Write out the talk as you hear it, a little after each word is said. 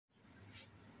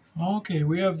Okay,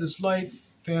 we have this light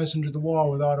fastened to the wall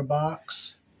without a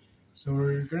box, so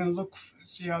we're going to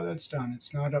see how that's done.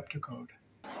 It's not up to code.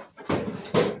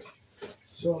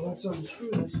 So let's unscrew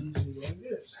this and see what it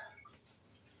is.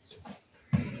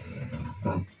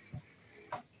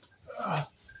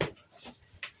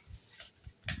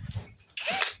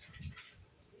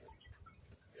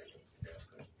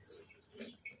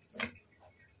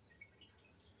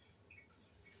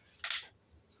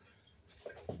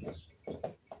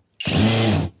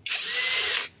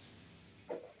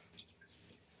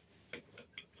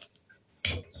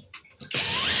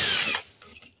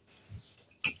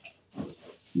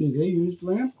 See, they used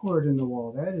lamp cord in the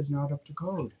wall. That is not up to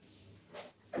code.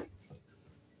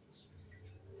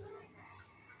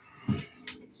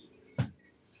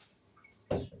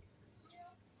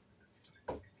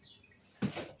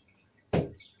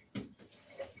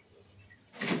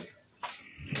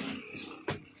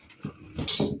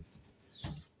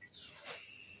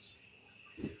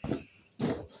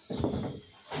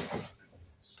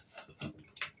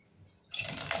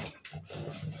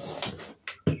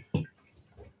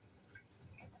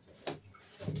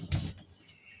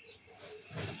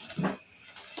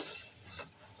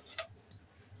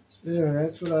 There,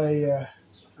 that's what I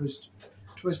was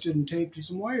twisted and taped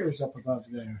some wires up above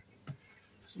there.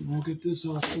 So we'll get this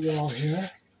off the wall here.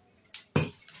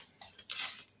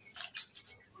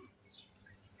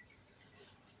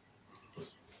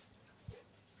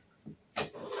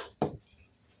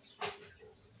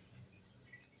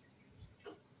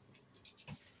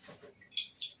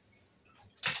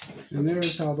 And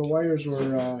there's how the wires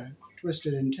were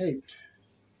twisted and taped.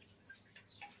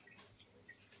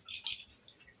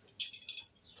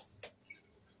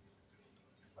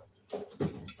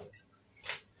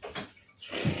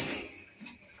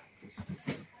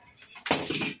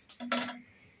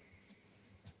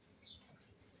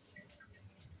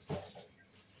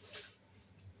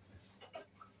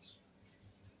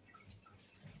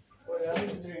 Boy, that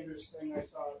was a dangerous thing I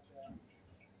saw it.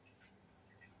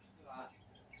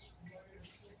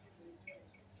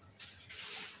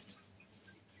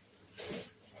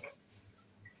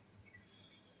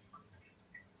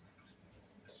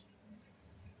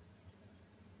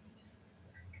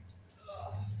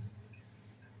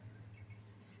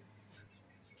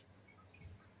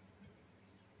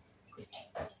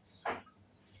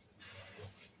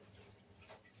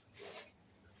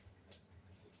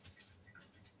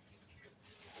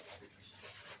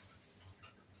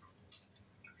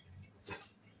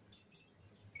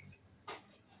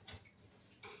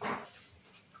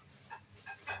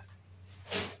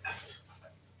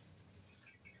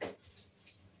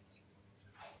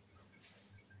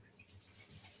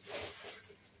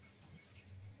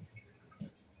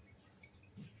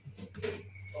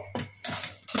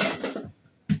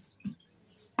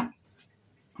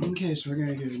 Okay, so we're going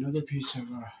to get another piece of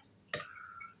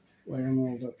wire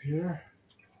mold up here.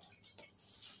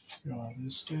 Draw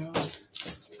this down.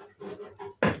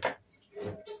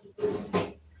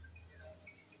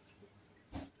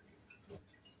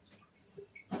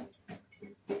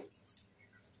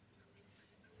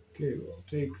 Okay, we'll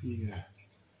take the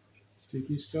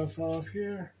sticky stuff off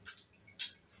here.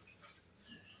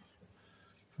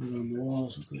 Put it on the wall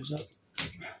so it goes up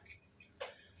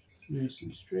nice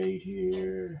and straight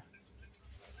here.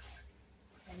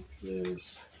 Like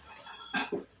this.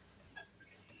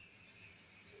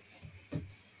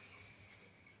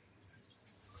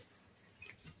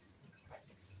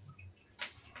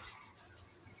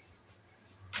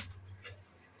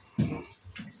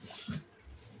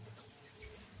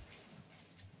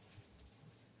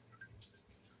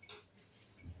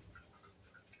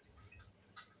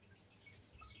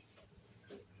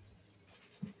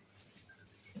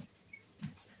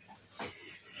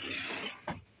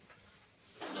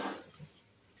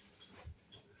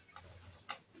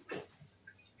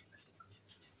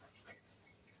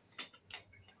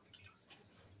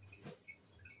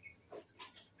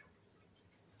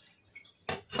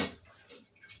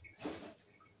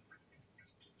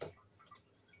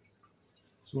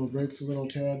 So we'll break the little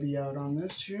tabby out on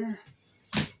this here.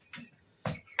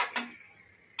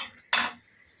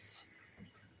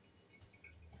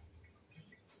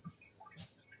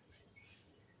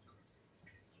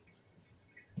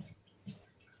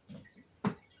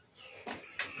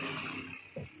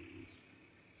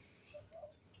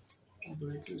 I'll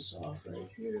break this off right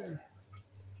here.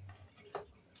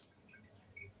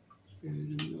 Get it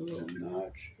in the little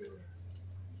notch here.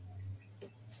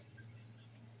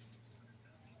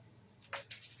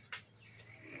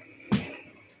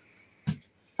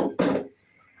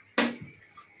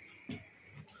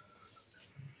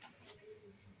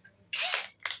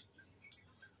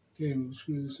 Okay, we'll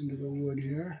screw this into the wood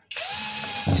here.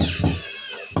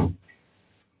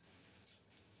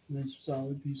 Nice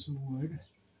solid piece of wood.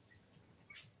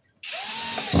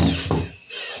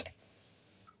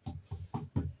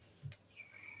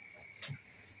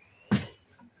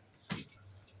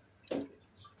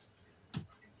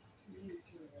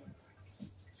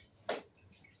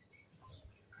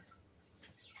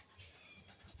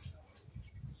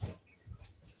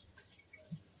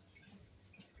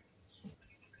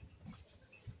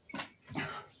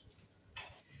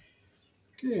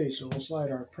 Okay, so we'll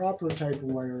slide our proper type of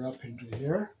wire up into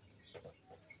here.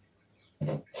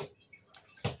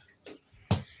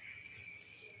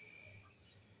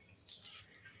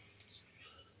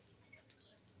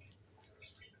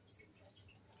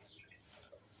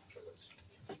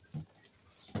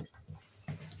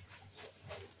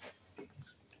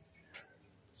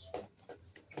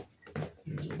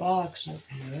 There's a box up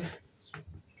here.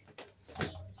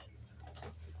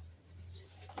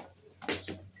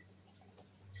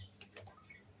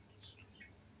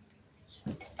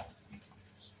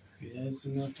 Okay, that's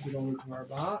enough to get over to our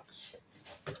box.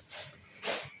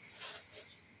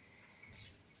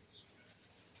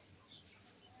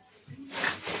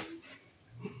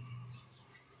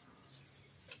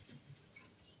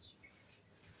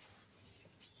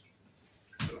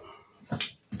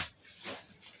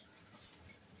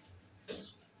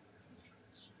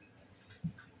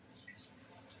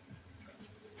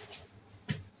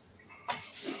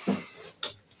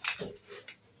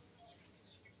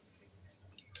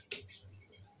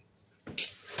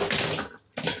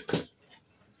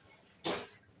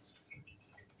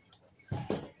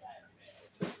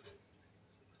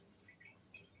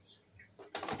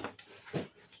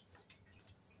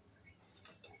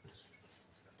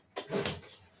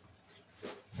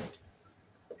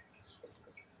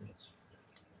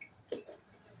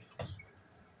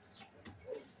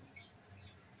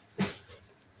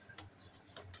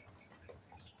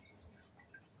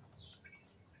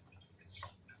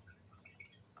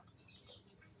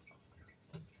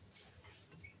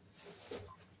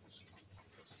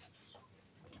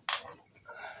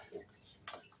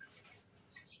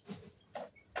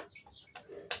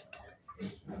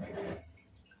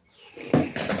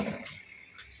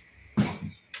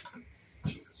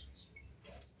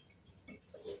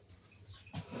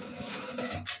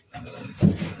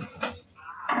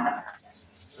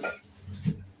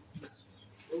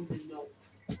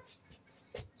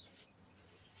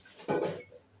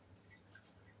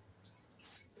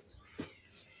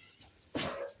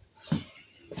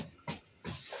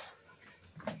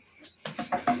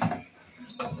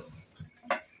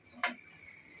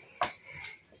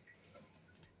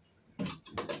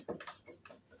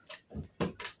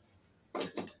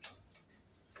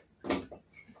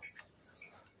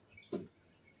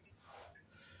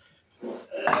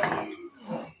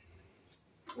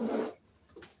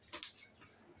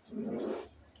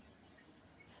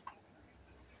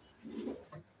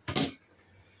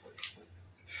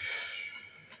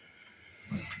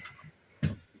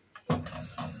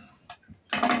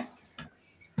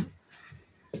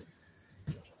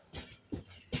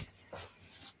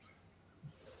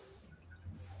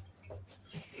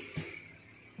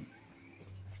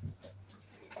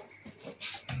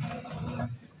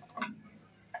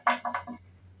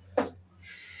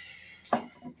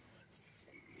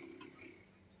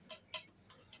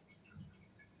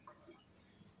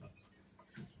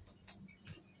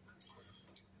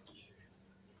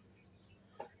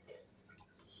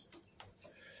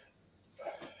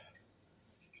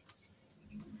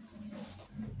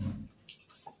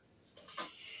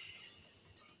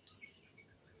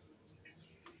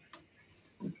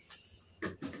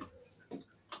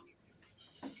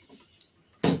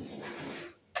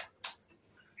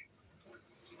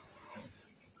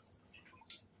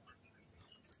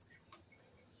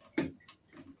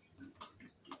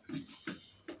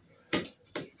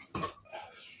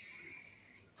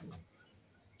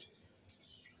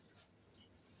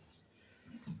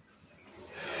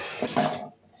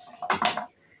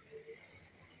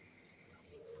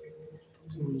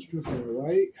 So we'll strip our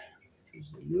white, which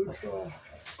is the neutral.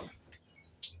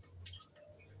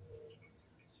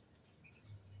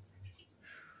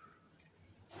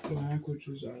 Black, which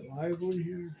is our live one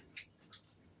here.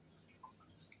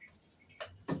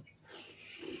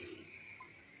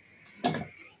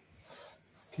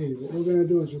 Okay, what we're going to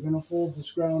do is we're going to fold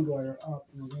this ground wire up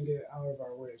and we're going to get it out of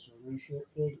our way. So we're going to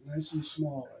fold it nice and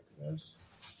small like this,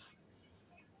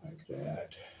 like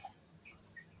that.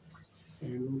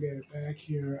 And we'll get it back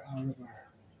here out of our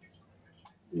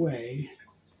way.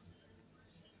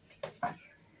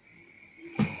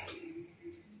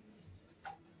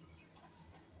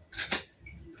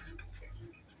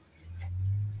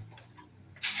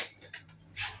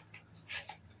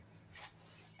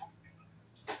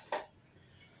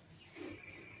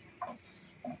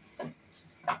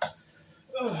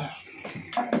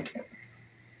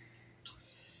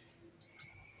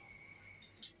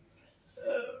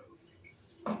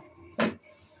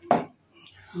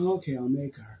 Okay, I'll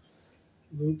make our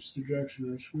loops the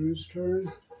direction our screws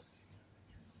turn.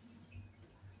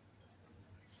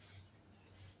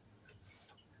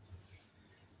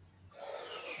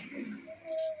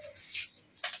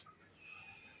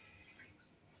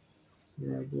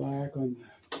 Put our black on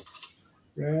the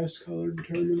brass colored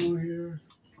terminal here.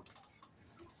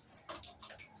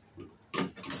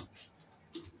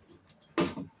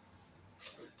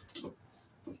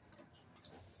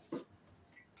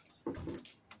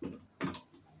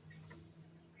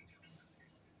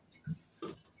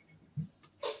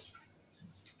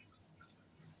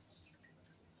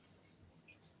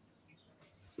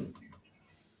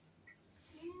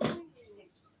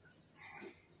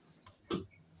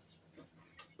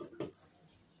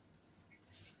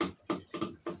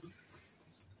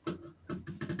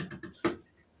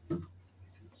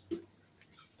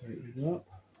 Tighten it up.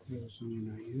 There's one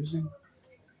we're not using.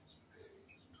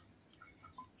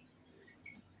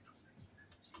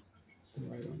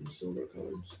 Right on the silver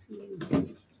colored screw.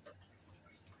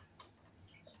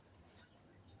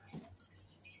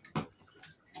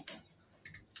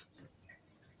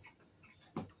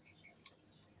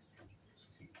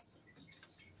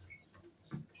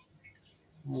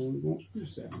 Well, we won't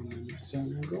use that one. When the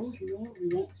timer goes, we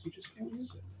won't, we just can't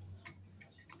use it.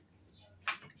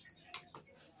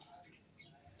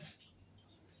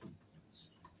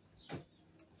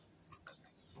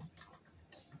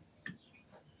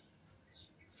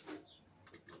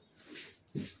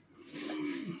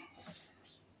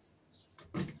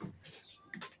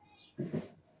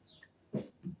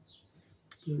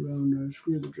 Put around the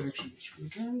screw the direction the screw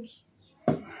turns.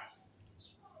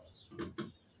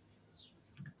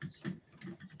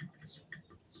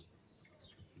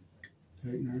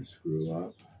 Tighten our screw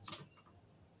up.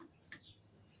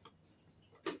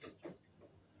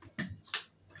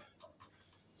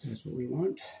 That's what we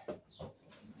want.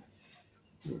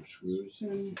 Put our screws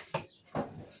in.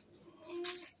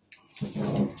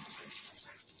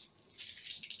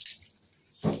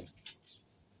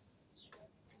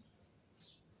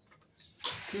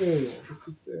 Okay, I'll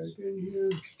put it back in here.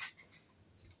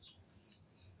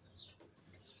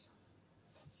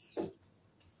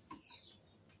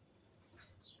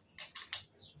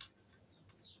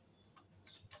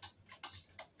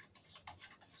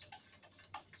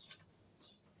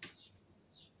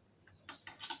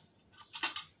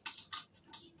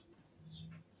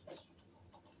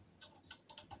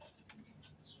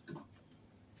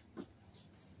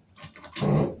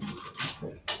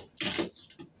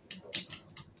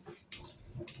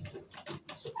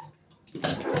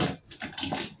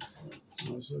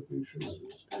 Also make sure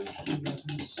that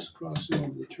nothing's crossing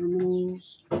over the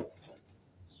terminals.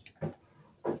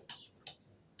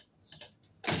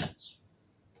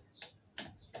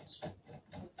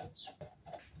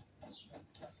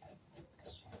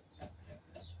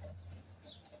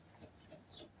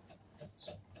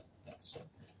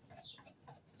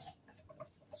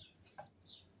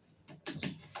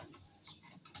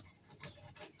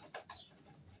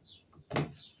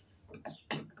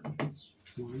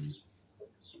 One,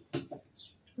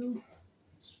 two.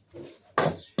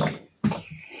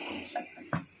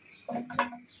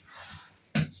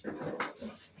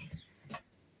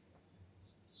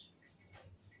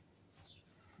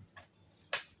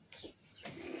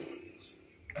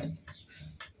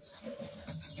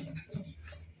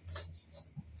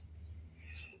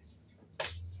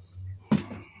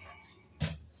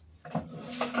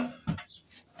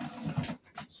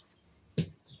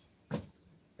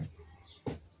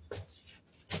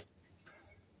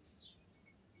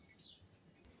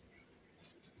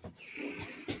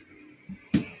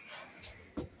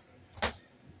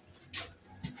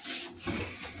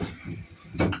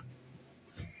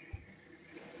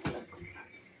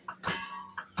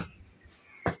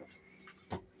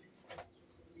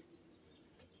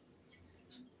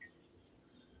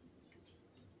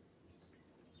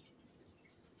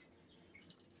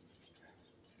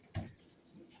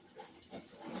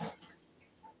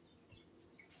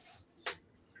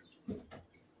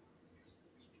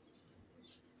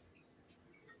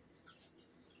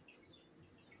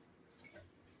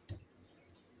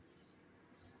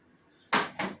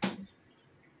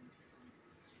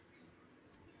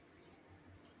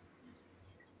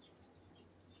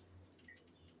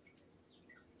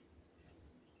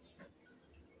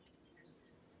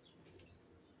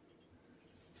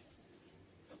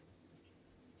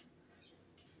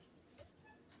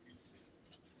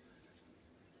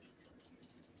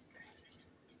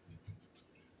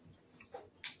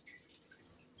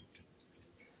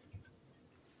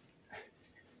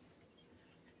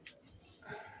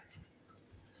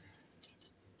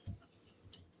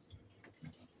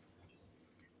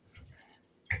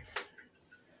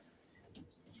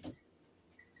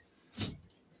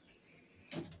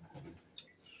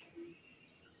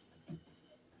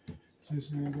 This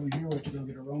is going to go here. We have to go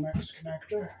get a Romex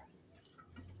connector.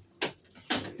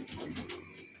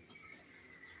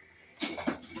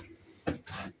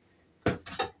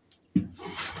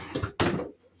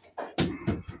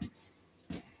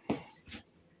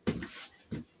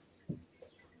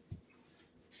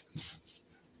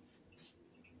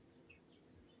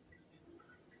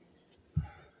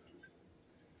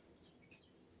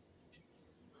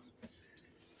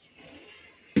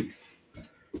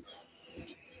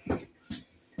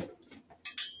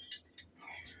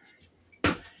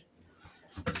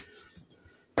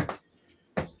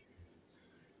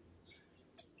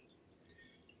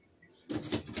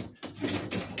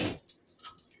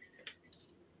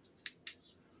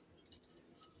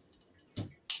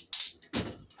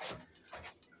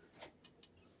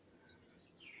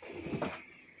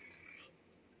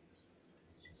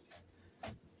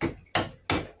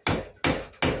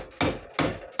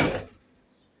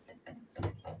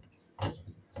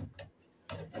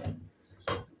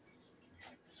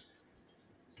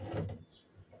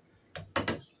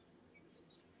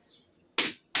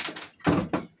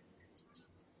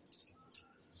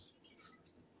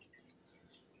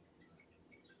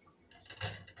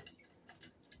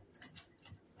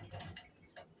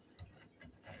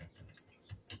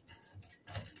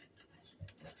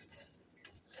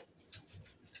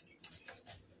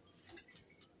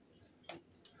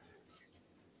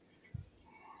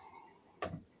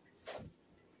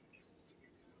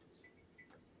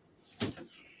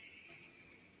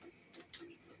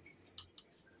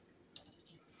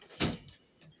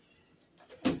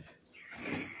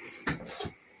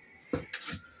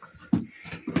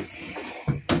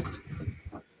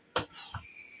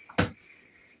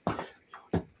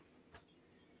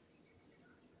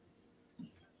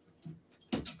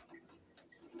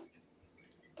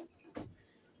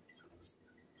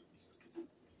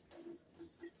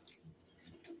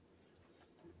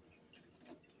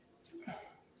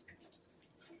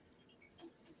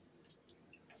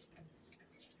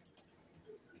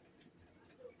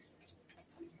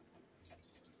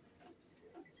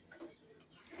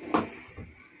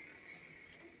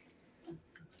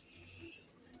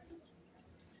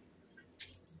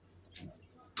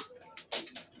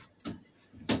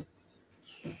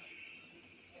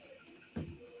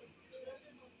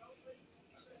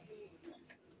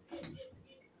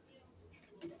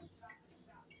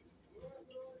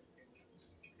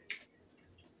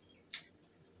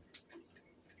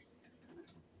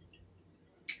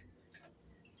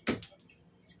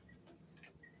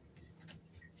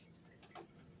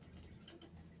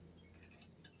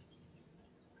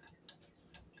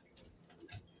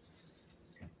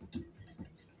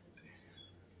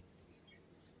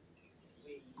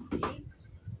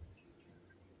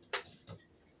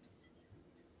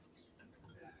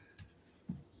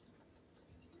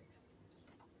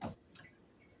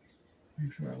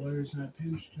 Make sure our wire's not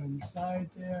pinched on the side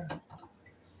there.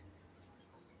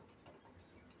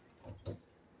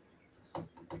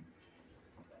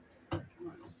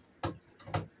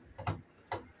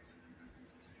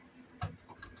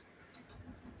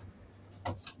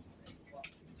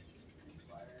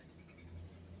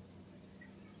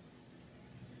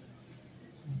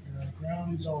 Get our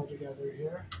grounds all together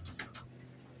here.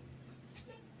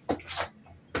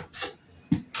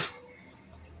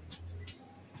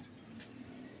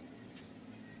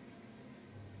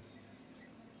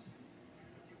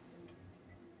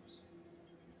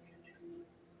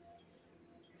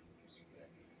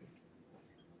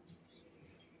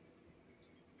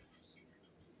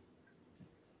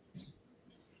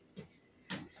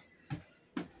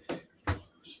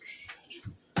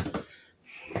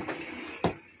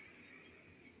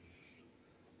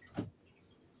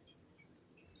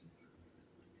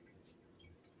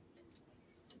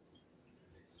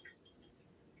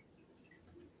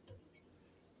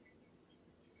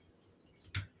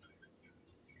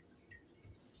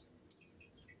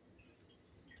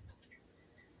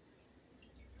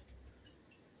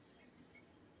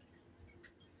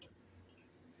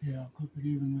 Yeah, I'll clip it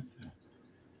even with the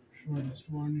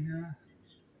shortest one here.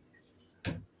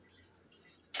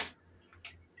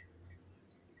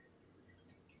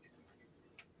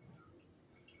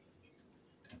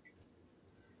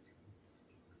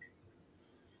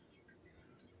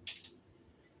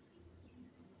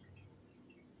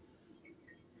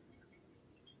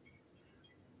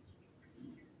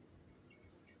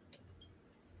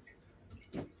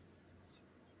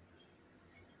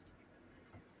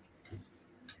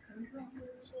 And the ground wire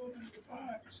is over the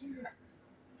box here.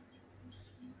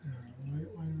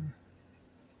 White wire.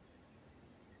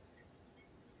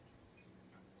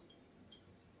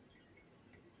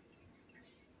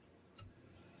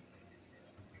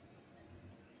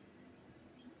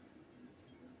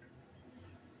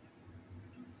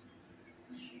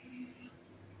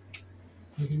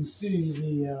 You can see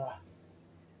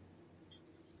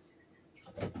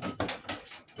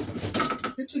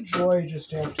it's a joy just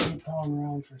to have to keep calling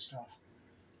around for stuff.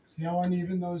 See how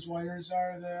uneven those wires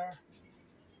are there?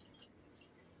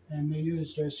 And they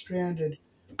used a stranded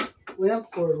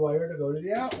lamp cord wire to go to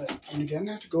the outlet. And again,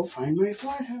 I have to go find my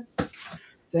flathead.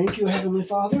 Thank you, Heavenly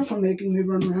Father, for making me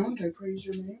run around. I praise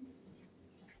your name.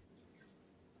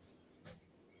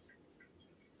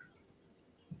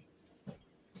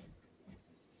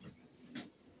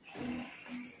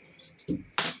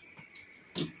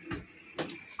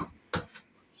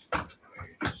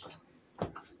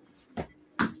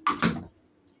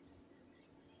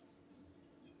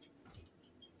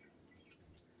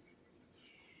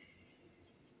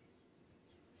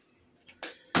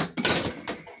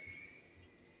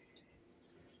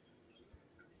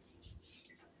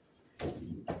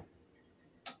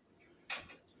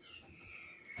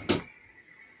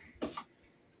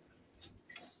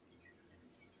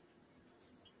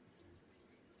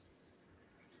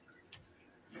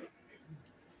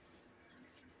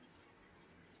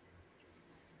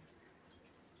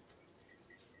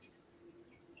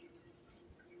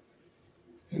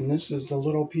 And this is the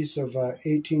little piece of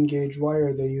 18 gauge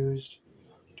wire they used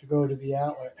to go to the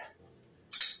outlet.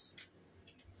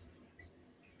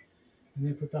 And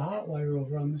they put the hot wire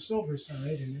over on the silver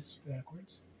side, and it's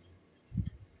backwards.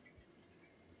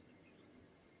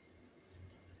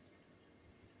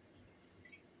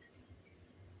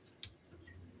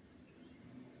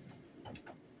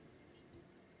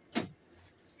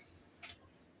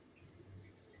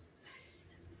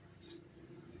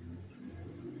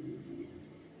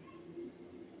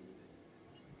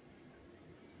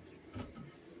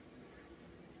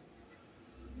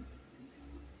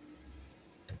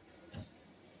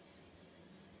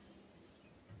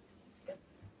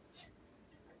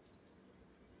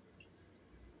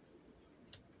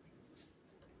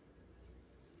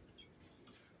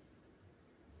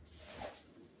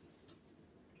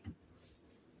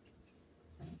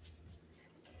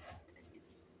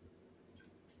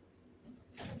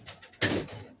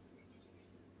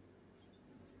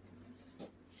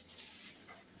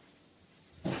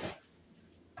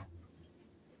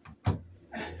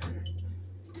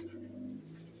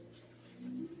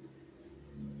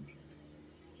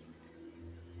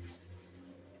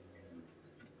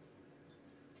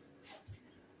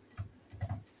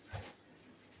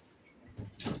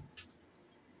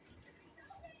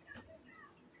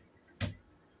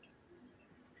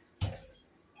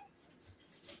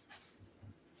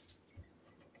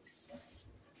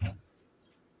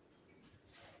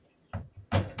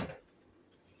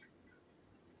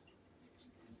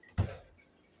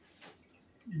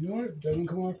 You know what? If it doesn't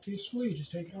come off peacefully, you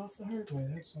just take it off the hard way.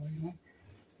 That's all you know.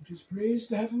 You just praise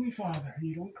the Heavenly Father, and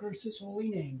you don't curse His holy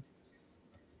name.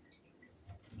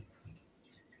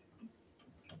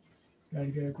 Got to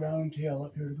get a ground tail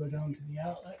up here to go down to the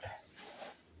outlet.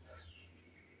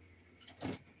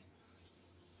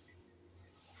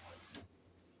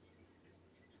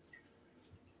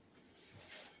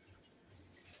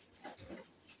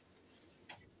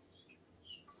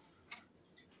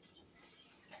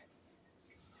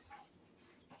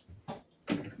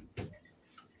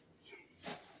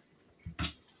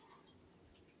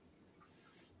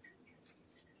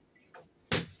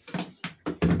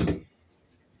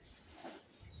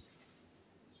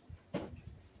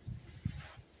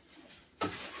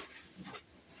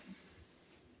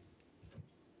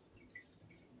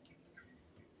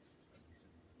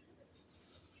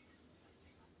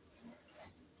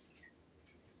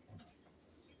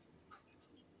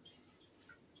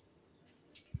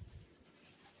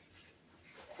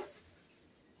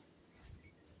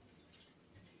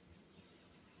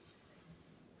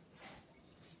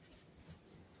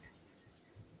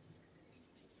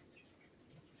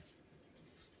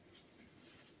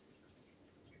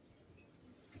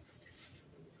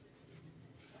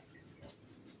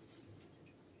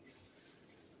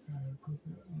 Click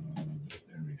it a little bit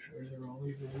there, make sure they're all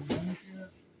evenly done here.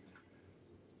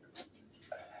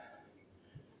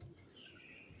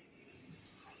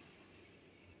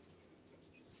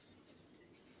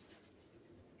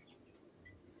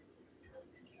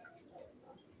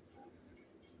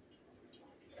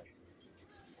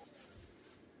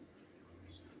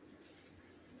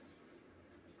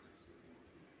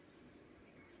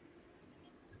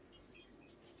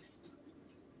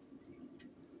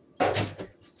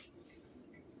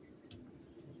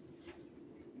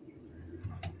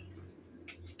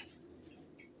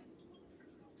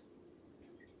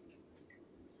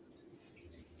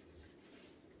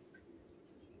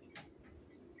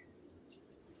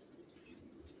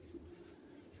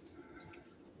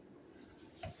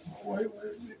 white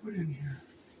wire did they put in here?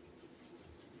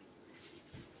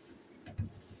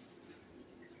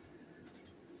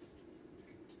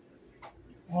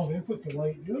 Oh, they put the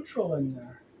light neutral in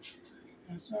there.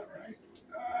 That's not right.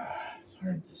 It's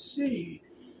hard to see.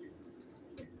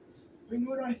 Bring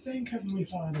what I think, Heavenly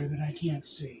Father, that I can't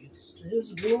see. It's to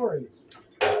His glory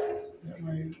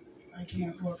that I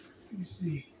can't look. Let me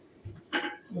see.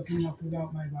 Looking up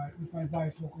without with my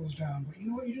bifocals down. But you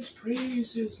know what? You just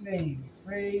praise His name. You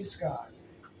praise God.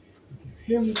 You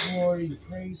give Him the glory. You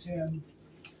praise Him.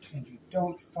 And you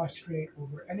don't frustrate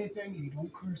over anything. You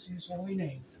don't curse His holy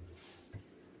name.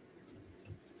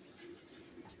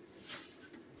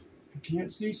 If you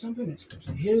can't see something, it's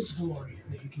for His glory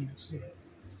that you can't see it.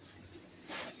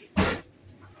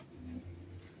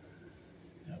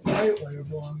 That white wire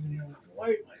belongs in here with the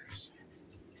white wires.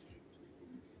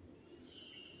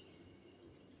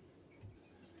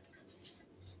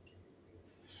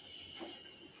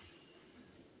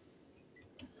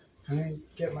 I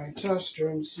get my tester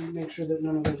and make sure that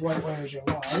none of those white wires are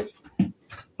live.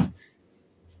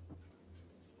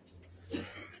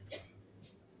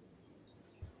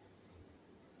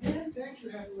 And thank you,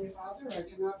 Heavenly Father. I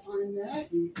cannot find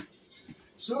that. And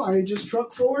so I just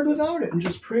truck forward without it and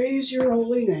just praise your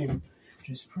holy name.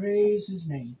 Just praise His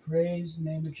name. Praise the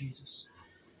name of Jesus.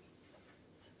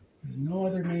 There's no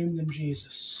other name than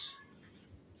Jesus.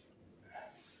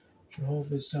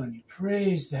 Jehovah's Son. You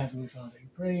praise the Heavenly Father. You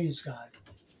praise God.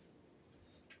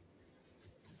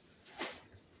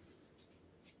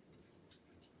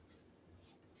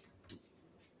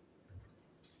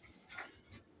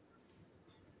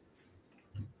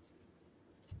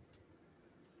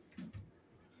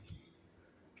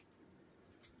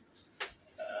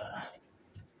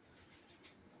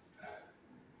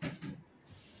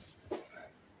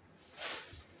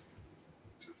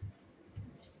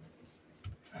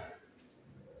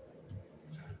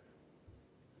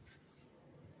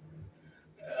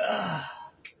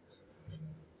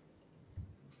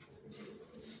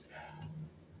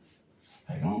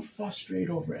 I don't frustrate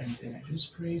over anything. I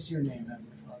just praise your name,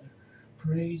 Heavenly Father.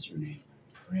 Praise your name.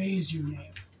 Praise your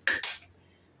name.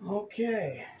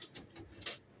 Okay.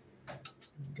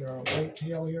 Get our white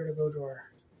tail here to go to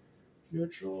our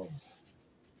neutral.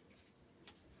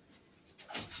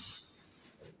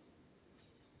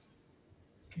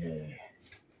 Okay.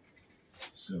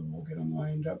 So we'll get them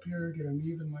lined up here, get them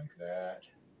even like that.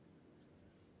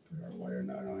 Put our wire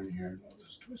nut on here and we'll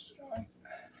just twist it on.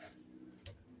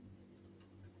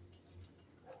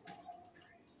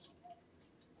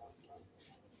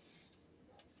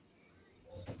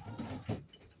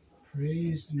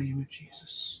 Praise the name of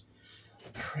Jesus.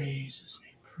 Praise His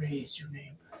name. Praise your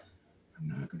name. I'm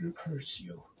not going to curse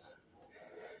you.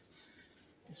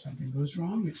 If something goes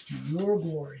wrong, it's to your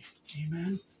glory.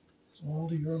 Amen. It's all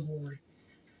to your glory.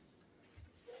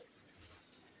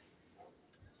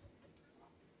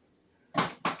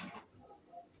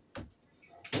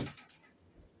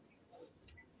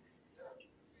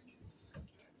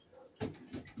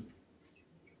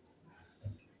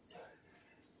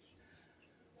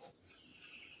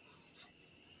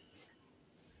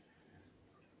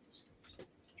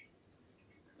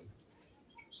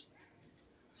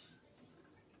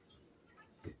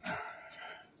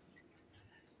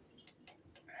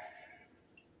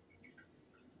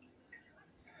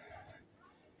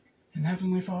 And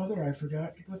Heavenly Father, I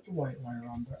forgot to put the white wire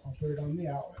on, but I'll put it on the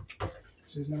outlet.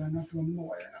 So there's not enough room in the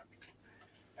wire nut.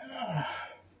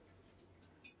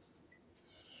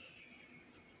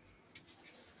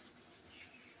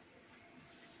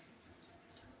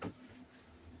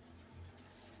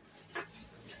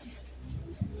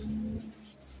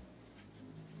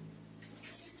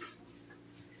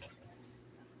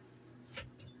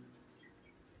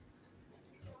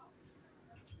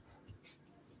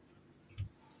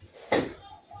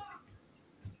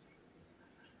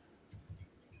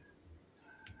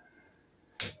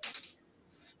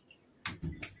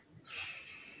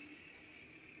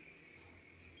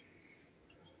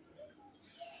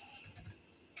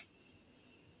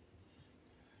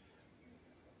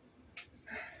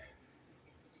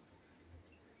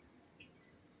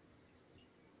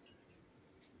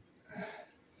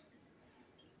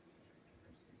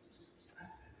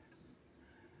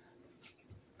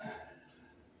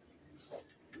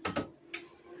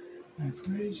 I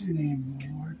praise your name,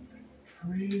 Lord.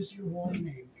 Praise your holy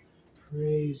name.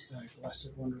 Praise thy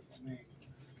blessed, wonderful name.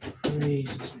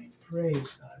 Praise his name.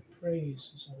 Praise God. Praise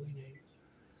his holy name.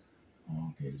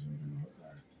 Okay, so we're going to put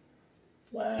our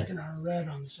black and our red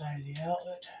on the side of the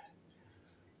outlet.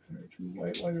 There are two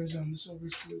white wires on the silver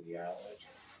screw of the outlet.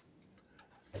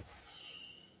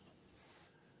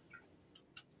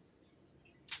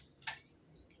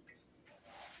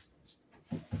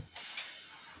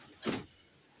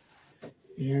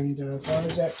 And as far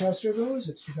as that tester goes,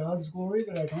 it's to God's glory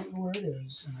that I don't know where it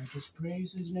is, and I just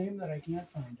praise His name that I can't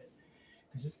find it.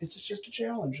 Because it's just a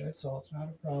challenge, that's all. It's not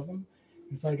a problem.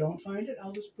 If I don't find it,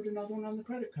 I'll just put another one on the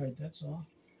credit card, that's all.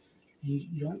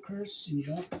 You don't curse and you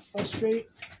don't frustrate.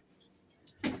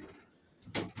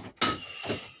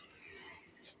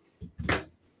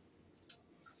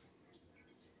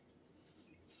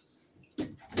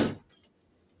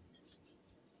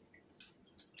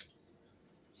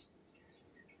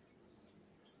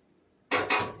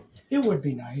 It would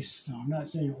be nice. No, I'm not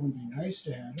saying it wouldn't be nice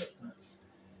to have it, but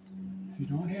if you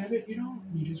don't have it, you don't.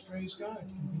 You just praise God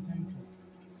and be thankful.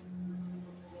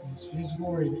 It's His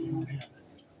glory that you don't have it.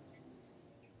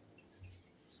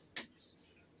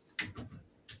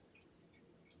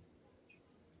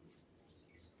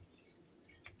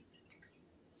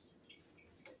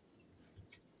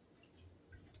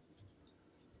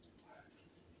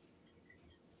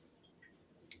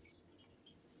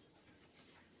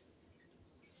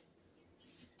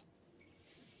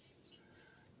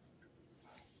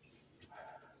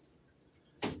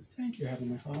 Thank you,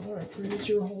 Heavenly Father. I praise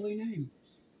your holy name.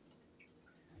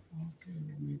 Okay,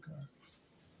 we'll make our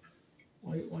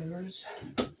white wires.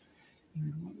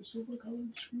 We want the silver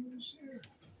colored screws here.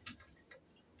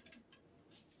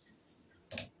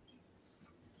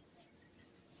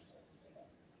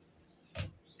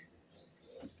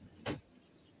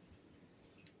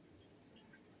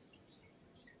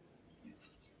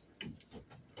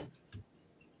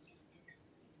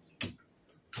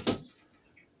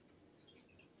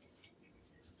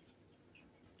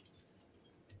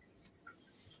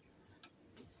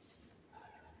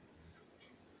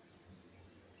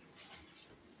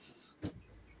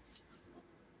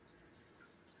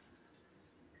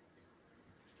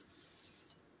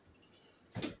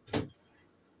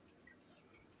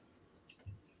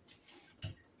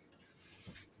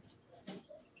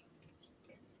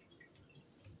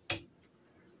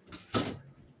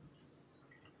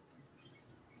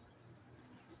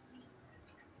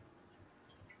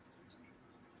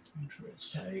 Make sure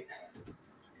it's tight.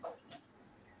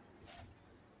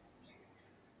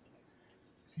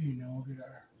 Okay, now we'll get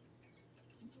our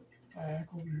back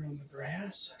over here on the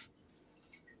brass.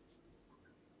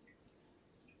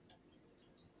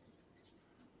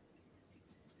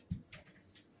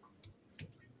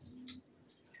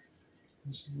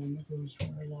 This is the one that goes to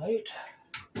our light.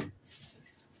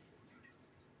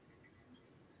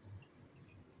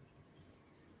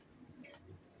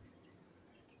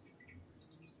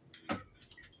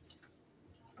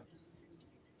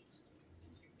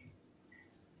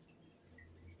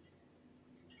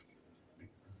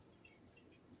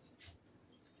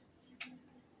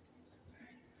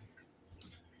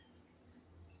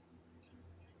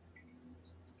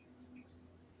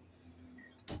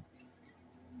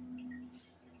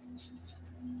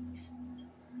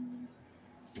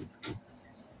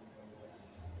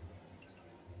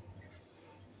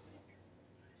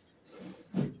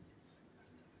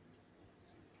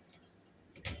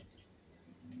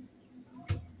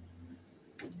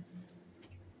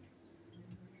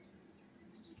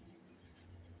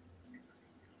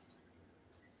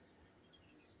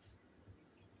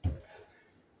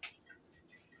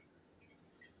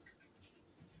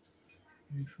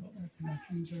 Make sure all our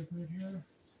connections are good here.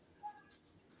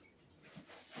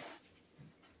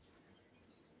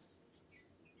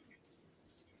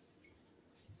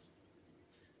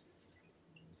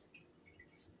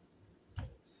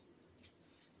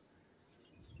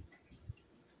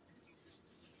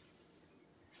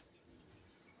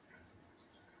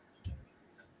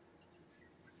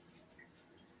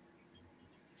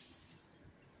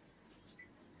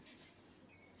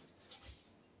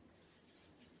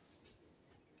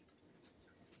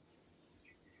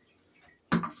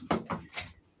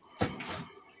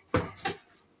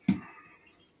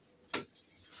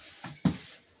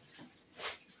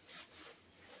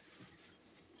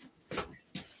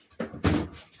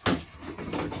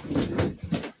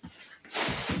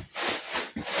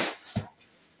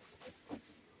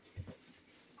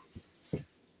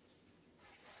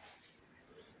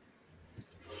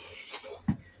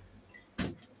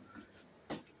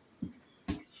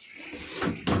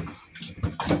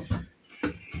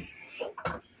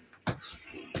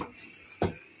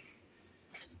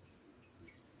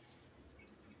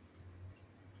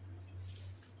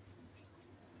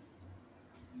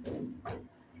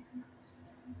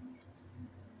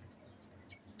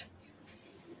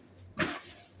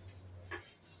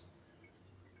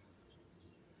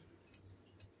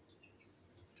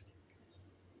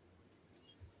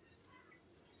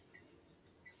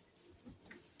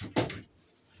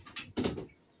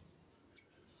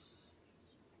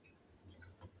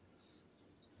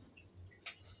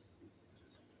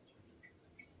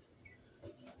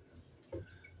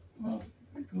 Well,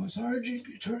 it goes hard, you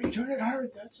turn it hard,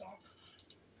 that's all.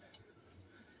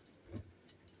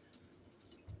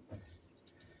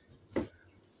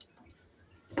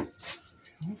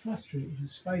 Don't frustrate, you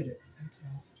just fight it, that's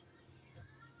all.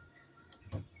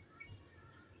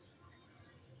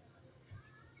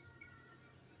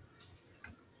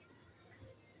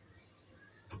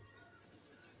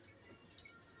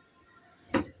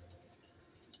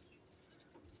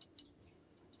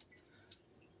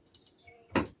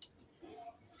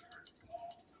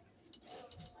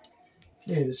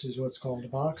 Okay, this is what's called a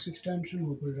box extension.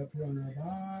 We'll put it up here on our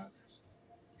box.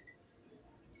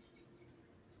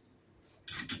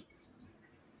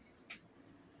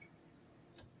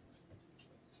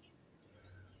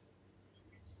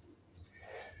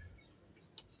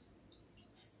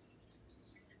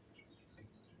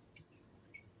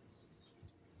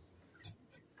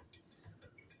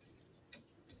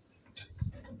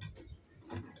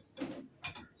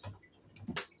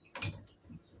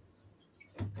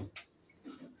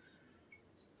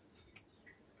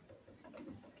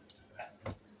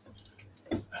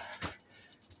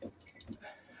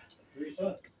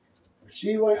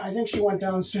 She went, I think she went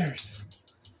downstairs.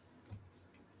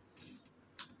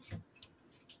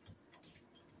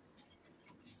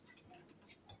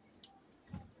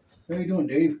 How you doing,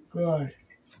 Dave? Good.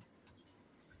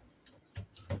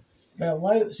 That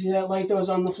light, see that light that was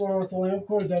on the floor with the lamp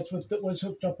cord? That's what was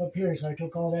hooked up here, so I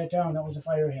took all that down. That was a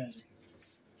fire hazard.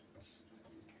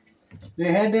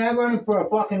 They had that running for a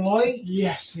fucking light?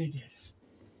 Yes, they did.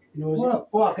 And it was, what a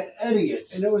fucking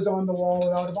idiots. And it was on the wall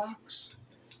without a box.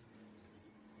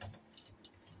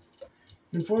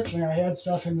 Unfortunately, I had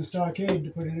stuff in the stockade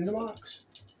to put it in a box.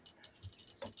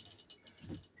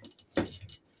 And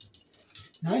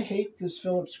I hate this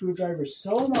Phillips screwdriver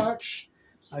so much,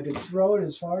 I could throw it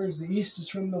as far as the east is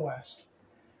from the west.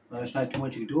 Well, there's not too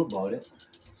much you can do about it.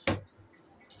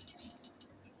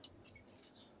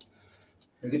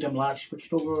 You get them locks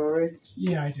switched over already?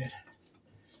 Yeah, I did.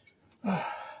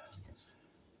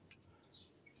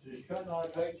 Is it shutting all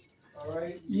tight?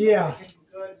 Alright? Yeah.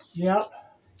 Good? Yep.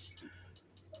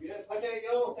 You didn't put that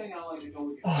yellow thing on like you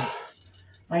told you.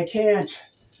 I can't.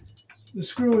 The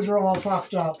screws are all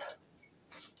fucked up.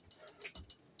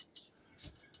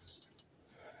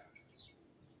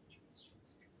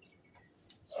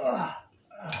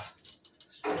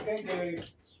 Okay,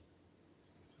 Dave.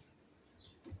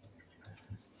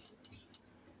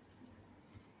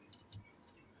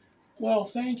 Well,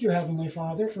 thank you, Heavenly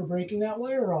Father, for breaking that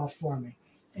wire off for me.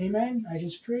 Amen. I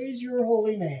just praise your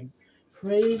holy name.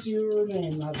 Praise your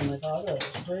name, Heavenly Father. I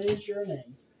just praise your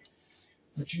name.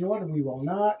 But you know what? We will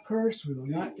not curse. We will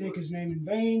not take his name in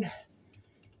vain.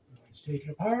 Let's take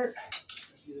it apart.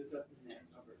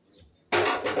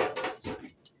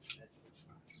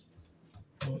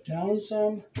 Pull it down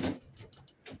some.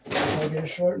 If I get a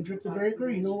short and trip the breaker,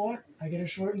 you know what? I get a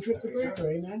short and trip the breaker.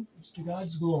 Amen. It's to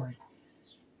God's glory.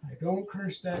 I don't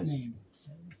curse that name. It's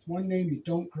one name you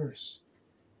don't curse.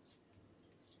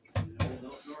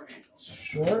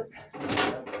 Short.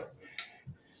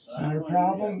 Not a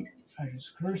problem. I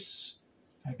just curse.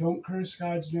 I don't curse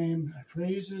God's name. I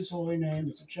praise his holy name.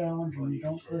 It's a challenge, and you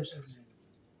don't curse his name.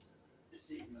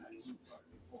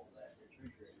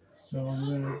 So I'm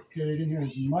going to get it in here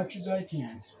as much as I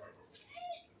can.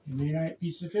 It may not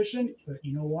be sufficient, but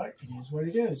you know what? It is what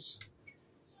it is.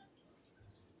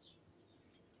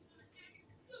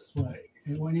 But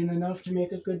it went in enough to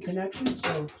make a good connection,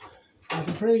 so I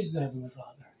can praise the Heavenly Father.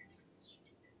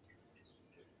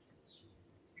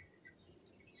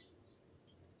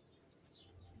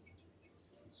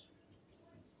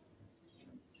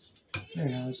 There,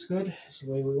 now it's good. It's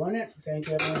the way we want it. Thank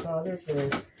you, Heavenly Father,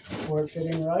 for it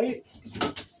fitting right.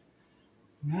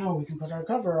 Now we can put our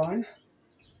cover on.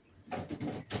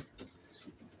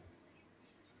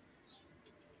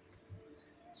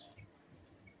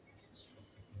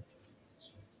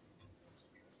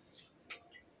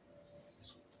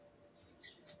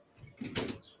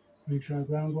 Make sure our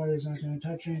ground wire is not going to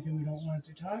touch anything we don't want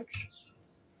it to touch.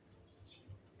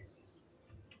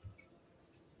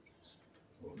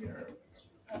 We'll get our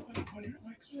outlet pointer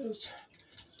like this.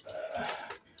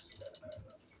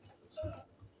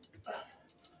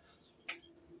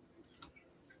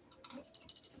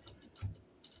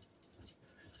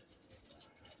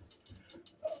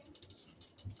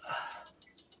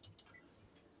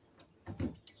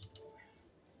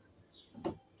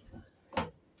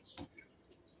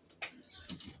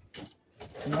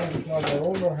 Now we plug our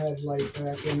overhead light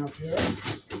back in up here.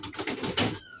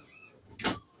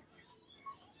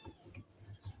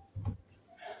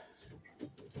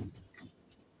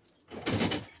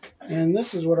 And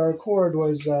this is what our cord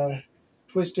was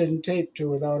twisted and taped to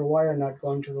without a wire nut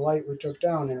going to the light we took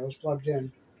down, and it was plugged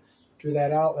in to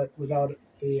that outlet without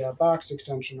the box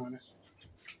extension on it.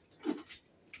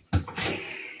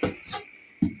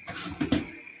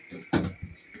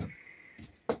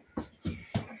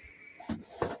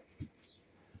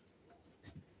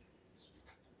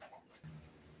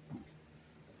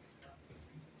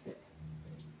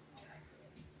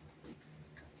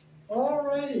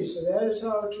 Alrighty, so that is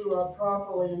how to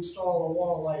properly install a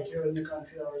wall light here in the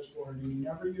country I was born in. You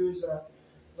never use a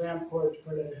lamp cord to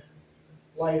put a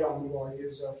light on the wall.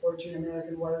 Use a 14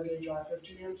 American wire gauge on a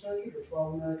 15 amp circuit or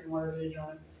 12 American wire gauge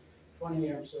on a 20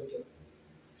 amp circuit.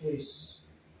 Peace.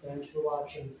 Thanks for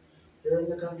watching. Here in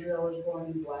the country I was born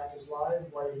in, black is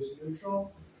live, white is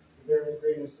neutral, the berry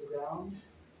green is the ground.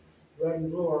 Red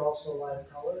and blue are also live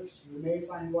colors. You may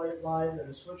find white live in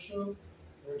a switch loop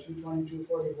or a 220,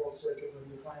 240 volt circuit when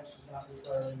the appliance does not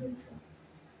require a neutral.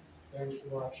 Thanks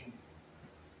for watching.